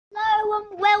Hello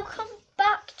and welcome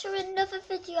back to another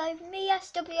video of me,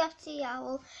 SWFT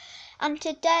Owl, and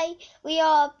today we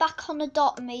are back on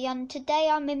Adopt Me, and today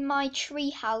I'm in my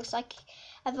treehouse.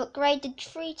 I've upgraded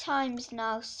 3 times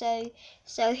now, so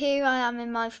here I am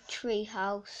in my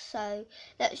treehouse. So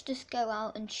let's just go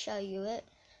out and show you it.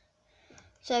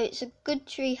 So it's a good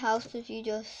treehouse if you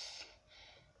just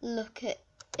look at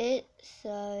it.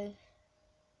 So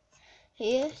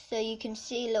here, so you can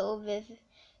see a little bit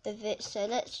of it. So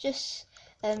let's just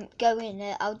go in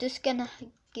it. I'm just gonna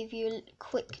give you a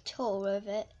quick tour of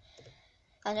it,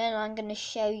 and then I'm gonna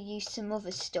show you some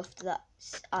other stuff that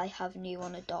I have new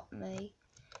on Adopt Me.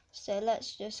 So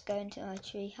let's just go into my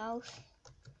tree house.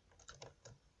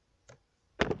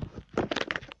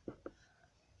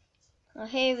 Well,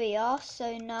 here we are.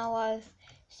 So now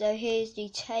here's the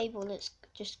table. It's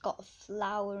just got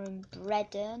flour and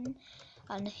bread in,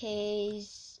 and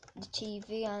here's the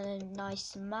TV and a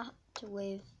nice mat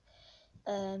with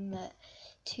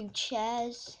 2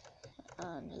 chairs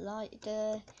and a light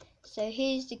there. So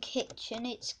here's the kitchen.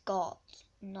 It's got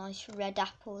a nice red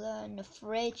apple there, and the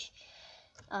fridge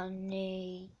and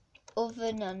the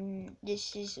oven, and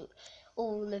this is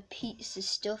all the pizza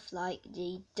stuff like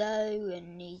the dough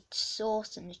and the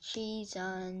sauce and the cheese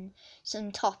and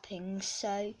some toppings.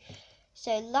 So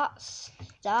that's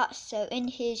that. So in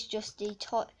here's just the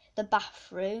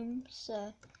bathroom.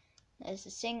 So there's a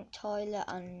sink, toilet,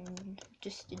 and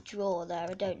just a drawer there.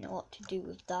 I don't know what to do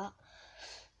with that.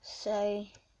 So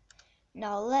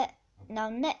now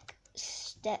next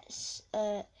steps.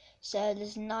 So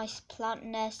there's a nice plant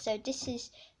in there. So this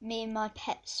is me and my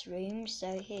pet's room.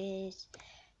 So here's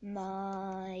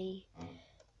my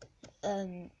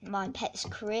pet's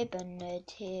crib, and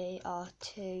here are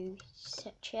 2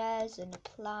 chairs and a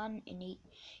plant in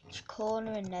each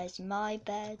corner, and there's my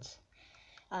bed,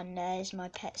 and there's my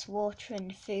pet's water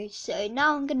and food. So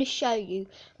now I'm going to show you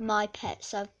my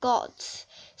pets. I've got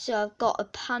a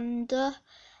panda,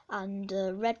 and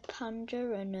a red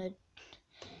panda, and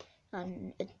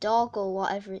a dog, or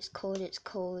whatever it's called. It's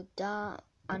called that,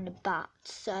 and a bat.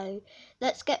 So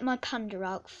let's get my panda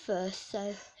out first.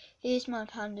 So here's my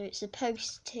panda. It's a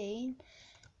post team.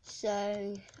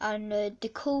 So, and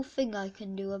the cool thing I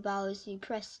can do about is you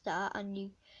press that and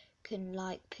you can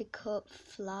like pick up,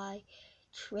 fly,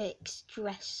 tricks,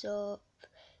 dress up,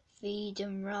 feed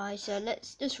and ride. So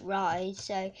let's just ride.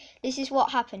 So this is what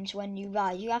happens when you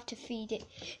ride. You have to feed it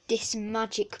this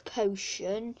magic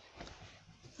potion.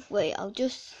 Wait, I'll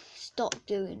just stop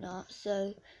doing that.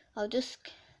 So I'll just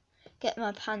get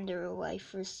my panda away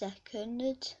for a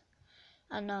second,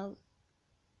 and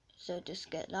just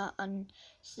get that. And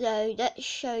so let's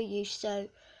show you. So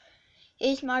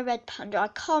here's my red panda. I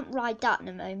can't ride that in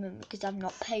a moment because I've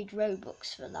not paid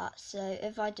Robux for that. So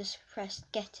if I just press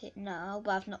get it now,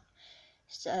 but I've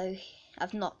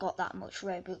not got that much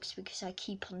Robux because I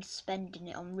keep on spending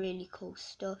it on really cool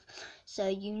stuff. So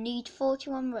you need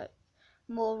 41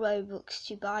 more Robux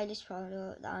to buy this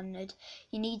product, and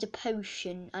you need a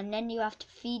potion, and then you have to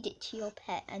feed it to your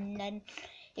pet, and then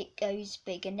it goes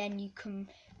big, and then you can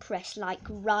press like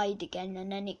ride again,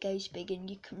 and then it goes big and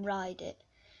you can ride it.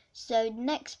 So the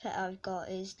next pet I've got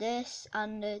is this,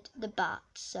 and the bat.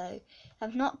 So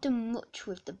I've not done much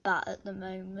with the bat at the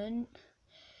moment.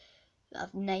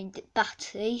 I've named it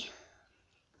Batty.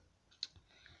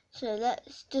 So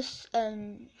let's just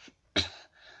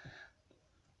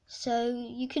so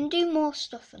you can do more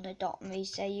stuff on Adopt Me.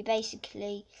 So you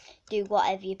basically do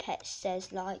whatever your pet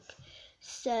says. Like,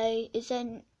 so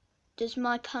does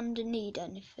my panda need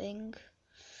anything?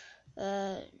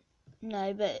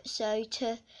 No, but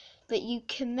you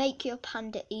can make your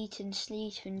panda eat and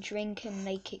sleep and drink and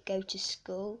make it go to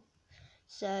school.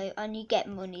 So, and you get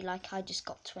money, like I just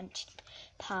got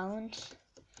 £20.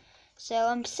 So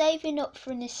I'm saving up for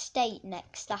an estate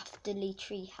next after the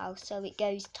tree house. So it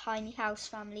goes tiny house,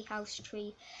 family house,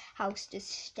 tree house,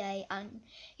 estate, and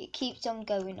it keeps on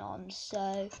going on.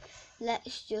 So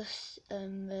let's just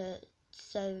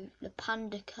so the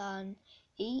panda can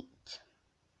eat,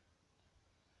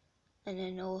 and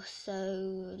then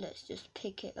also let's just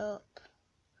pick it up.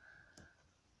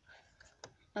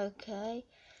 Okay,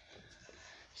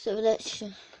 so let's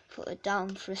just put it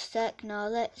down for a sec. Now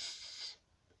let's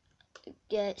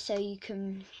get, so you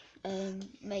can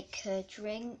make her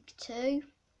drink too.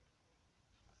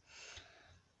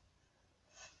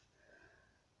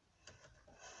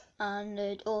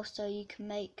 And also you can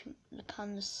make the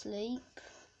panda sleep.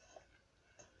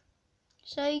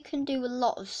 So you can do a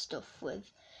lot of stuff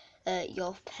with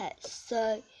your pets.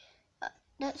 So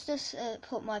let's just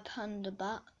put my panda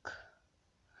back.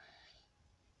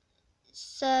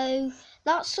 So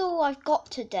that's all I've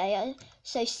got today.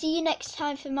 So see you next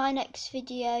time for my next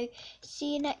video.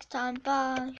 See you next time. Bye.